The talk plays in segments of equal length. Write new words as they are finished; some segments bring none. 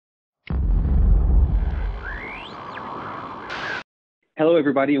Hello,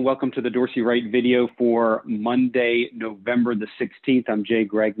 everybody, and welcome to the Dorsey Wright video for Monday, November the 16th. I'm Jay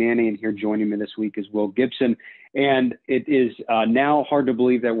Gragnani, and here joining me this week is Will Gibson. And it is now hard to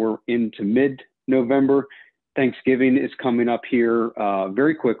believe that we're into mid-November. Thanksgiving is coming up here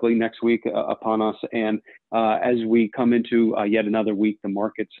very quickly next week upon us. And as we come into yet another week, the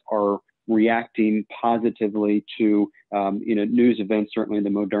markets are reacting positively to news events, certainly the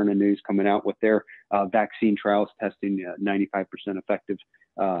Moderna news coming out with their vaccine trials testing 95% effective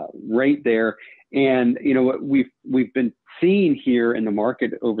rate there. And what we've been seeing here in the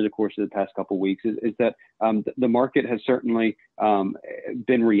market over the course of the past couple of weeks is that the market has certainly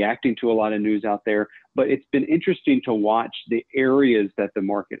been reacting to a lot of news out there, but it's been interesting to watch the areas that the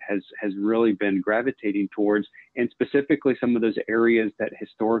market has really been gravitating towards, and specifically some of those areas that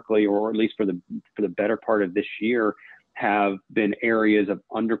historically, or at least for the better part of this year, have been areas of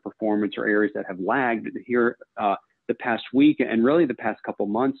underperformance or areas that have lagged here. The past week and really the past couple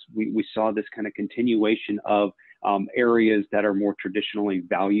months, we saw this kind of continuation of areas that are more traditionally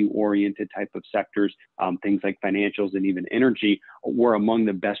value-oriented type of sectors. Things like financials and even energy were among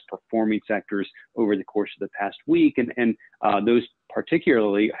the best performing sectors over the course of the past week. And those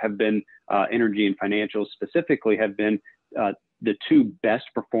particularly have been, energy and financials specifically, have been the two best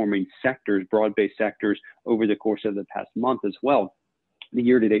performing sectors, broad-based sectors, over the course of the past month as well. The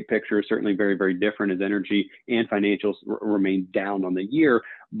year-to-date picture is certainly very, very different as energy and financials remain down on the year.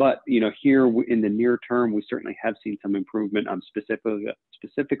 But here in the near term, we certainly have seen some improvement,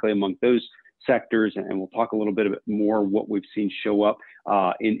 specifically among those sectors, and we'll talk a little bit more what we've seen show up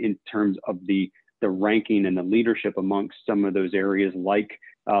in terms of the ranking and the leadership amongst some of those areas, like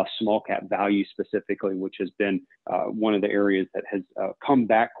small cap value specifically, which has been one of the areas that has come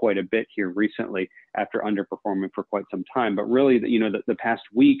back quite a bit here recently after underperforming for quite some time. But really, the past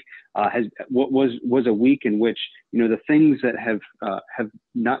week was a week in which the things that have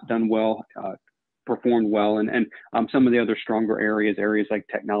not done well performed well, and some of the other stronger areas like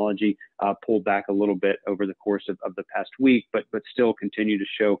technology, pulled back a little bit over the course of the past week, but still continue to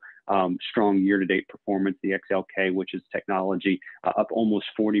show strong year-to-date performance. The XLK, which is technology, up almost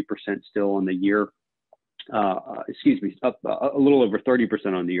 40% still on the year. Up a little over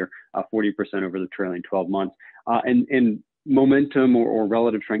 30% on the year, 40% over the trailing 12 months. And momentum or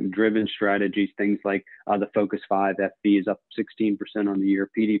relative strength driven strategies, things like the Focus 5 FB is up 16% on the year,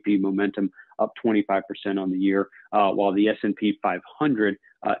 PDP momentum up 25% on the year, while the S&P 500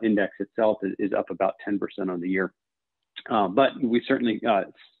 index itself is up about 10% on the year. But we certainly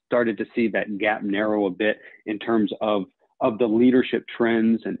started to see that gap narrow a bit in terms of the leadership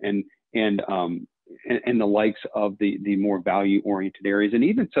trends and the likes of the more value oriented areas, and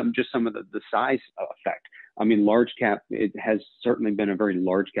even some of the size effect. I mean, large cap, it has certainly been a very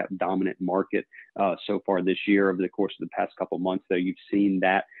large cap dominant market so far this year. Over the course of the past couple of months, though, you've seen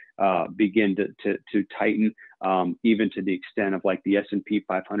that begin to tighten, even to the extent of like the S&P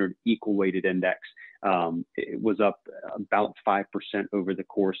 500 equal weighted index. It was up about 5% over the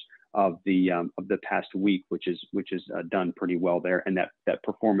course of the past week, which is done pretty well there, and that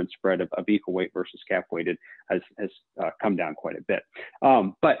performance spread of equal weight versus cap weighted has come down quite a bit.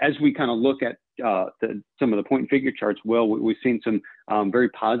 But as we kind of look at some of the point and figure charts, we've seen some very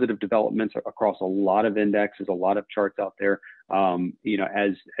positive developments across a lot of indexes, a lot of charts out there.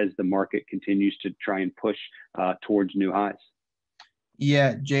 As the market continues to try and push towards new highs.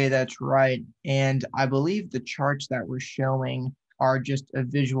 Yeah, Jay, that's right. And I believe the charts that we're showing are just a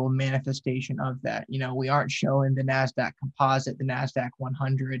visual manifestation of that. We aren't showing the Nasdaq composite, the Nasdaq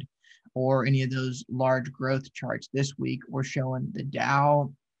 100, or any of those large growth charts this week. We're showing the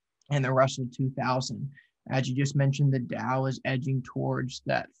Dow and the Russell 2000. As you just mentioned, the Dow is edging towards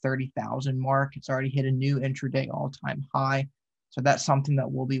that 30,000 mark. It's already hit a new intraday all-time high. So that's something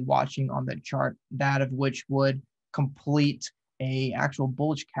that we'll be watching on the chart, that of which would complete a actual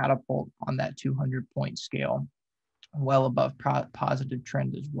bullish catapult on that 200-point scale, well above positive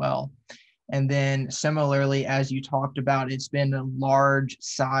trend as well. And then similarly, as you talked about, it's been a large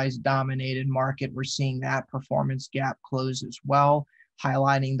size dominated market. We're seeing that performance gap close as well,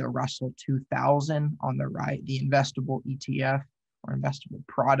 highlighting the Russell 2000 on the right, the investable ETF or investable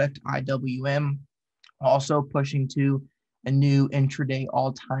product, IWM, also pushing to a new intraday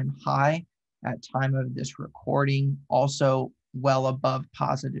all-time high at time of this recording, also well above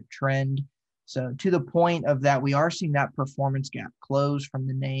positive trend. So to the point of that, we are seeing that performance gap close from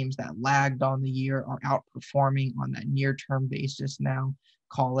the names that lagged on the year are outperforming on that near-term basis now.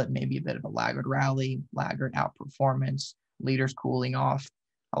 Call it maybe a bit of a laggard rally, laggard outperformance, leaders cooling off,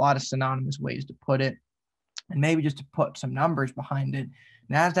 a lot of synonymous ways to put it. And maybe just to put some numbers behind it,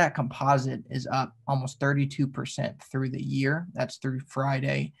 Nasdaq Composite is up almost 32% through the year. That's through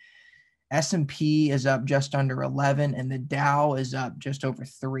Friday. S&P is up just under 11, and the Dow is up just over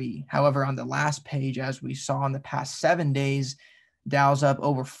 3. However, on the last page, as we saw in the past 7 days, Dow's up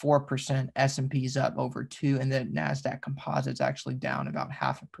over 4%, S&P's up over 2, and the Nasdaq Composite's actually down about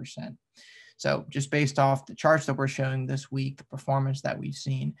 0.5%. So just based off the charts that we're showing this week, the performance that we've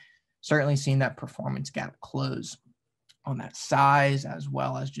seen, certainly seen that performance gap close on that size as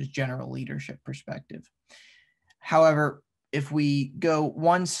well as just general leadership perspective. However, if we go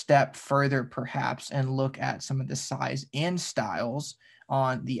one step further perhaps and look at some of the size and styles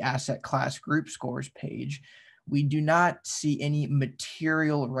on the asset class group scores page, we do not see any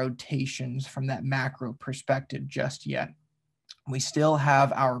material rotations from that macro perspective just yet. We still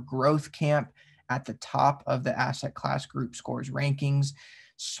have our growth camp at the top of the asset class group scores rankings.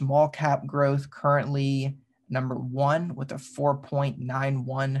 Small cap growth currently number 1 with a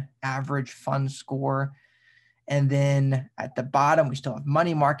 4.91 average fund score. And then at the bottom, we still have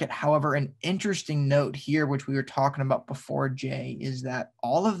money market. However, an interesting note here, which we were talking about before, Jay, is that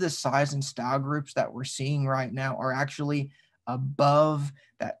all of the size and style groups that we're seeing right now are actually above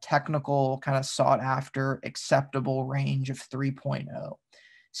that technical kind of sought after acceptable range of 3.0,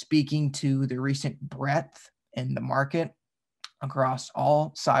 speaking to the recent breadth in the market across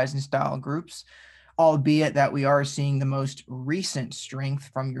all size and style groups, albeit that we are seeing the most recent strength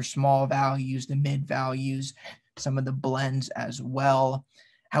from your small values, the mid values, some of the blends as well.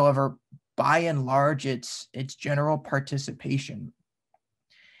 However, by and large, it's general participation.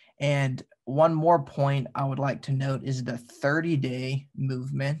 And one more point I would like to note is the 30-day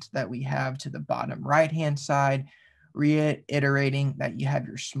movement that we have to the bottom right-hand side, reiterating that you have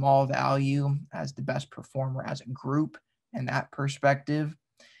your small value as the best performer as a group in that perspective.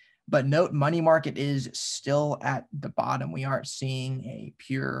 But note, money market is still at the bottom. We aren't seeing a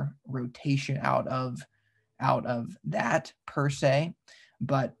pure rotation out of that per se.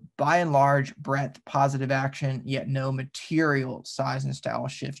 But by and large, breadth, positive action, yet no material size and style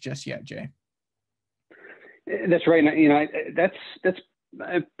shifts just yet, Jay. That's right. You know, that's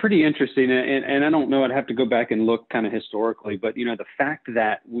pretty interesting. And I don't know, I'd have to go back and look kind of historically, but, you know, the fact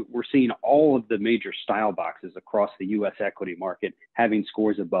that we're seeing all of the major style boxes across the U.S. equity market having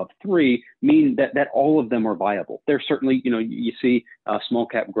scores above 3 mean that all of them are viable. There's certainly, you know, you see small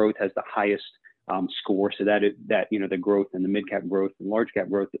cap growth has the highest score. So that you know, the growth and the mid cap growth and large cap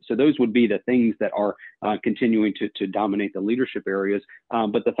growth. So those would be the things that are continuing to dominate the leadership areas.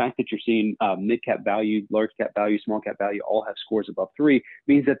 But the fact that you're seeing mid cap value, large cap value, small cap value all have scores above 3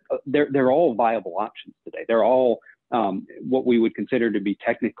 means that they're all viable options today. They're all what we would consider to be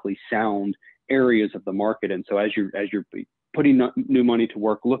technically sound areas of the market. And so as you're putting new money to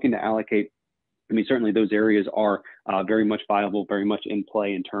work, looking to allocate, I mean, certainly those areas are very much viable, very much in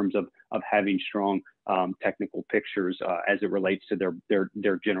play in terms of having strong technical pictures as it relates to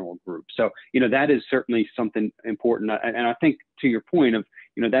their general group. So, you know, that is certainly something important. And I think to your point of,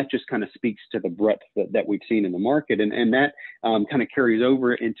 you know, that just kind of speaks to the breadth that we've seen in the market. And that kind of carries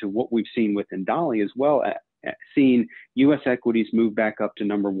over into what we've seen within Dolly as well, seeing U.S. equities move back up to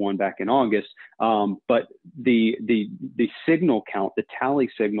number 1 back in August. But the signal count, the tally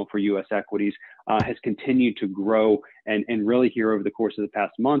signal for U.S. equities has continued to grow. And really here over the course of the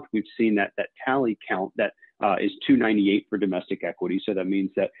past month, we've seen that tally count that is 298 for domestic equity. So that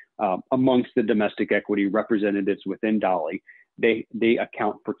means that amongst the domestic equity representatives within Dolly, they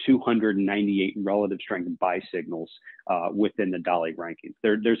account for 298 relative strength buy signals within the Dolly rankings.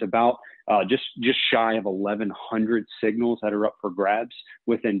 There's about just shy of 1,100 signals that are up for grabs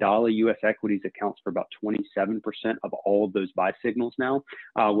within Dolly. U.S. equities accounts for about 27% of all of those buy signals now,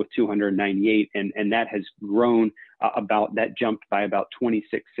 with 298, and that has grown that jumped by about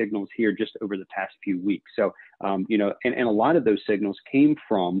 26 signals here just over the past few weeks. So you know, and a lot of those signals came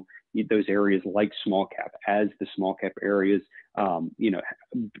from those areas like small cap, as the small cap areas, you know,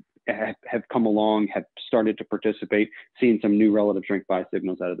 have come along, have started to participate, seeing some new relative strength buy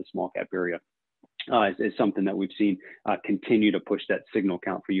signals out of the small cap area. Is something that we've seen continue to push that signal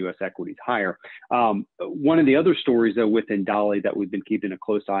count for U.S. equities higher. One of the other stories, though, within Dolly that we've been keeping a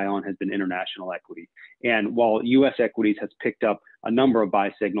close eye on has been international equity. And while U.S. equities has picked up a number of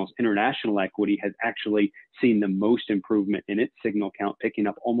buy signals, international equity has actually seen the most improvement in its signal count, picking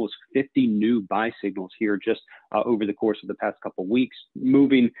up almost 50 new buy signals here just over the course of the past couple of weeks,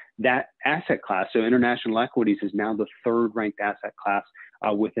 moving that asset class. So international equities is now the 3rd ranked asset class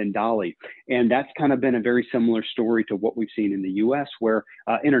within Dolly. And that's kind of been a very similar story to what we've seen in the U.S., where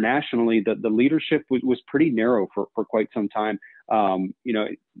internationally the leadership was pretty narrow for quite some time.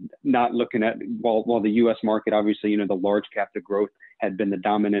 Not looking at, while the U.S. market, obviously, the large cap, the growth had been the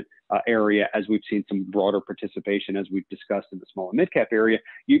dominant area, as we've seen some broader participation, as we've discussed, in the small and mid cap area.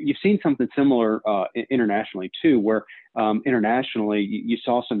 You've seen something similar internationally too, where internationally you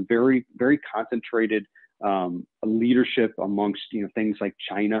saw some very, very concentrated leadership amongst things like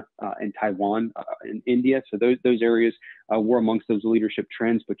China and Taiwan and India. So those areas were amongst those leadership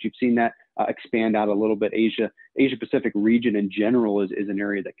trends, but you've seen that expand out a little bit. Asia Pacific region in general is an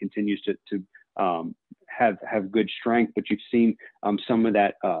area that continues to have good strength, but you've seen some of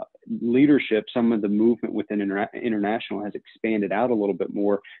that leadership, some of the movement within international has expanded out a little bit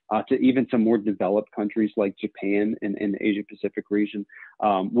more to even some more developed countries like Japan and the Asia Pacific region.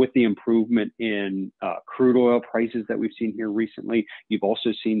 With the improvement in crude oil prices that we've seen here recently, you've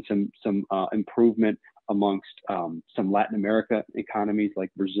also seen some improvement amongst some Latin America economies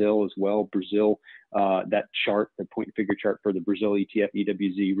like Brazil as well. Brazil, that chart, the point and figure chart for the Brazil ETF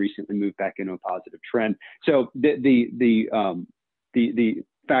EWZ, recently moved back into a positive trend. So the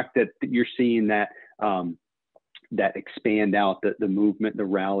fact that you're seeing that that expand out, the movement, the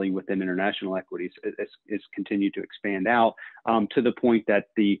rally within international equities is continued to expand out to the point that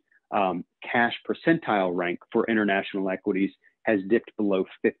the cash percentile rank for international equities has dipped below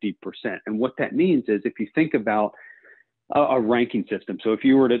 50%. And what that means is, if you think about a ranking system, so if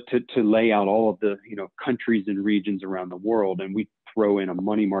you were to lay out all of the countries and regions around the world, and we throw in a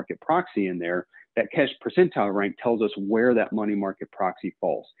money market proxy in there, that cash percentile rank tells us where that money market proxy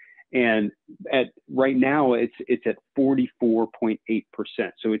falls. And right now it's at 44.8%.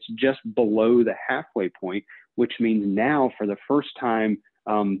 So it's just below the halfway point, which means now, for the first time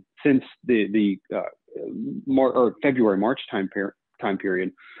since the February-March time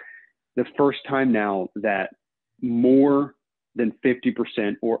period, the first time now that more than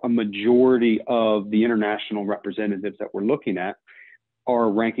 50%, or a majority of the international representatives that we're looking at,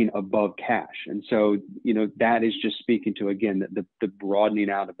 are ranking above cash. And so, that is just speaking to, again, the broadening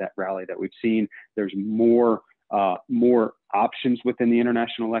out of that rally that we've seen. There's more options within the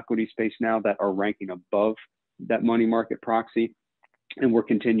international equity space now that are ranking above that money market proxy. And we're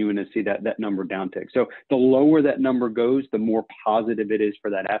continuing to see that number downtick. So the lower that number goes, the more positive it is for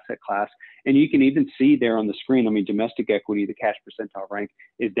that asset class. And you can even see there on the screen, domestic equity, the cash percentile rank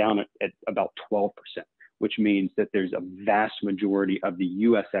is down at about 12%, which means that there's a vast majority of the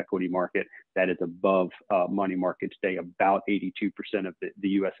U.S. equity market that is above money market today, about 82% of the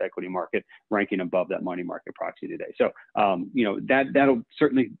U.S. equity market ranking above that money market proxy today. So, that'll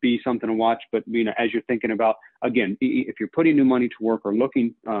certainly be something to watch. But, as you're thinking about, again, if you're putting new money to work or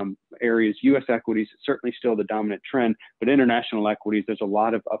looking areas, U.S. equities is certainly still the dominant trend, but international equities, there's a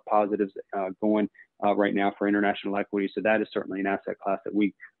lot of positives going right now for international equities. So that is certainly an asset class that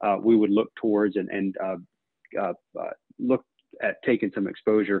we would look towards and look at taking some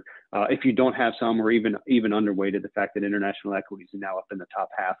exposure if you don't have some, or even underweighted. The fact that international equities are now up in the top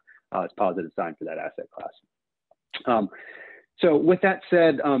half is a positive sign for that asset class. So with that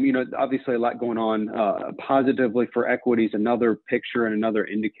said, obviously a lot going on positively for equities. Another picture and another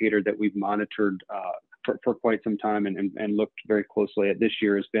indicator that we've monitored for quite some time and looked very closely at this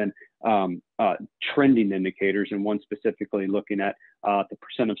year has been trending indicators, and one specifically looking at the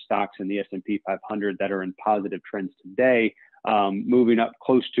percent of stocks in the S&P 500 that are in positive trends today, moving up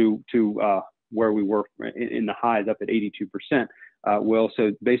close to where we were in the highs, up at 82%.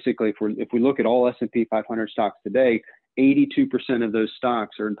 So basically, if we look at all S&P 500 stocks today, 82% of those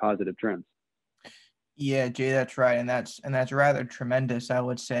stocks are in positive trends. Yeah, Jay, that's right. And that's rather tremendous, I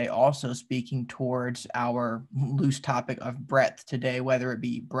would say, also speaking towards our loose topic of breadth today, whether it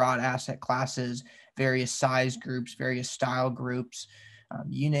be broad asset classes, various size groups, various style groups,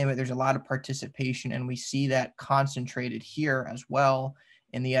 you name it, there's a lot of participation. And we see that concentrated here as well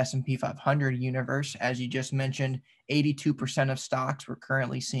in the S&P 500 universe. As you just mentioned, 82% of stocks we're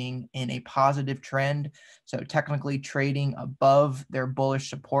currently seeing in a positive trend. So technically trading above their bullish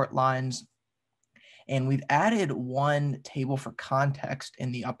support lines. And we've added one table for context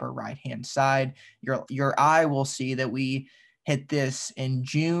in the upper right-hand side. Your eye will see that we hit this in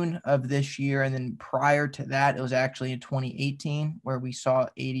June of this year. And then prior to that, it was actually in 2018 where we saw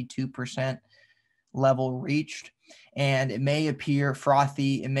 82% level reached. And it may appear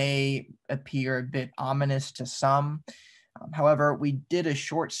frothy. It may appear a bit ominous to some. However, we did a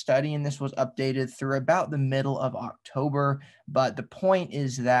short study, and this was updated through about the middle of October. But the point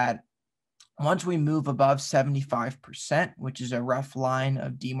is that Once we move above 75%, which is a rough line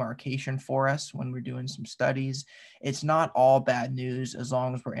of demarcation for us when we're doing some studies, it's not all bad news as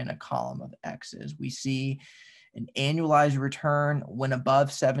long as we're in a column of X's. We see an annualized return when above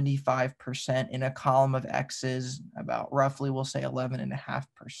 75% in a column of X's, about roughly, we'll say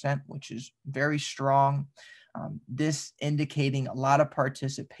 11.5%, which is very strong. This indicating a lot of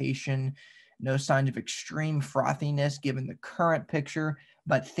participation, no signs of extreme frothiness given the current picture,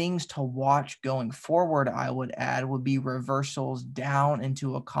 but things to watch going forward, I would add, would be reversals down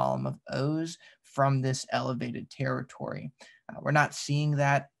into a column of O's from this elevated territory. We're not seeing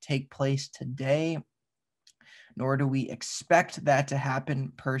that take place today, nor do we expect that to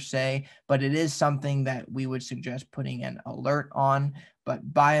happen per se, but it is something that we would suggest putting an alert on.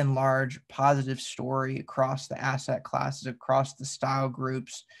 But by and large, positive story across the asset classes, across the style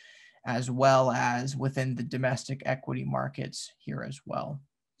groups, as well as within the domestic equity markets here as well.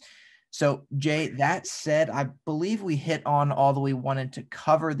 So Jay, that said, I believe we hit on all that we wanted to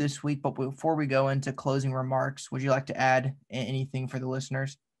cover this week, but before we go into closing remarks, would you like to add anything for the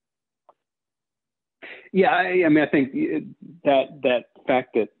listeners? Yeah, I mean, I think that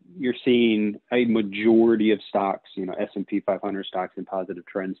fact that you're seeing a majority of stocks, S&P 500 stocks in positive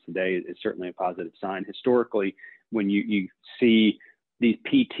trends today is certainly a positive sign. Historically, when you see these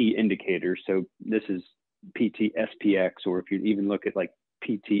PT indicators, so this is PT SPX, or if you even look at like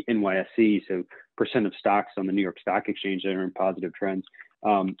PT NYSE, so percent of stocks on the New York Stock Exchange that are in positive trends,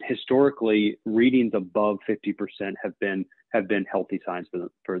 historically readings above 50% have been healthy signs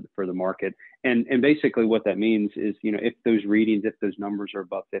for the market. And basically what that means is, if those numbers are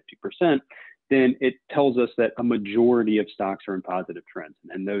above 50%, then it tells us that a majority of stocks are in positive trends.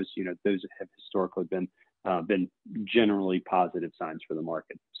 And those have historically been generally positive signs for the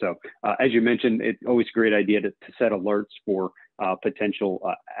market. So as you mentioned, it's always a great idea to set alerts for potential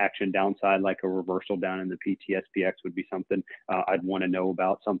action downside, like a reversal down in the PT-SPX would be something I'd want to know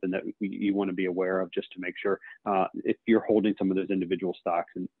about, something that you want to be aware of, just to make sure if you're holding some of those individual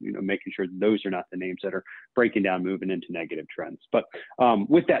stocks, and making sure those are not the names that are breaking down, moving into negative trends. But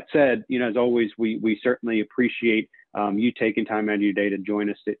with that said, as always, we certainly appreciate you taking time out of your day to join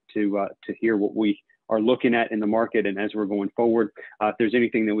us to hear what we are looking at in the market and as we're going forward. If there's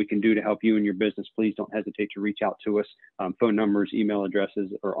anything that we can do to help you in your business, please don't hesitate to reach out to us. Phone numbers, email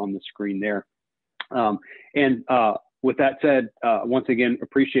addresses are on the screen there. With that said, once again,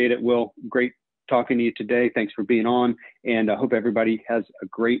 appreciate it, Will. Great talking to you today. Thanks for being on, and I hope everybody has a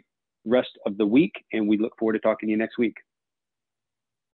great rest of the week, and we look forward to talking to you next week.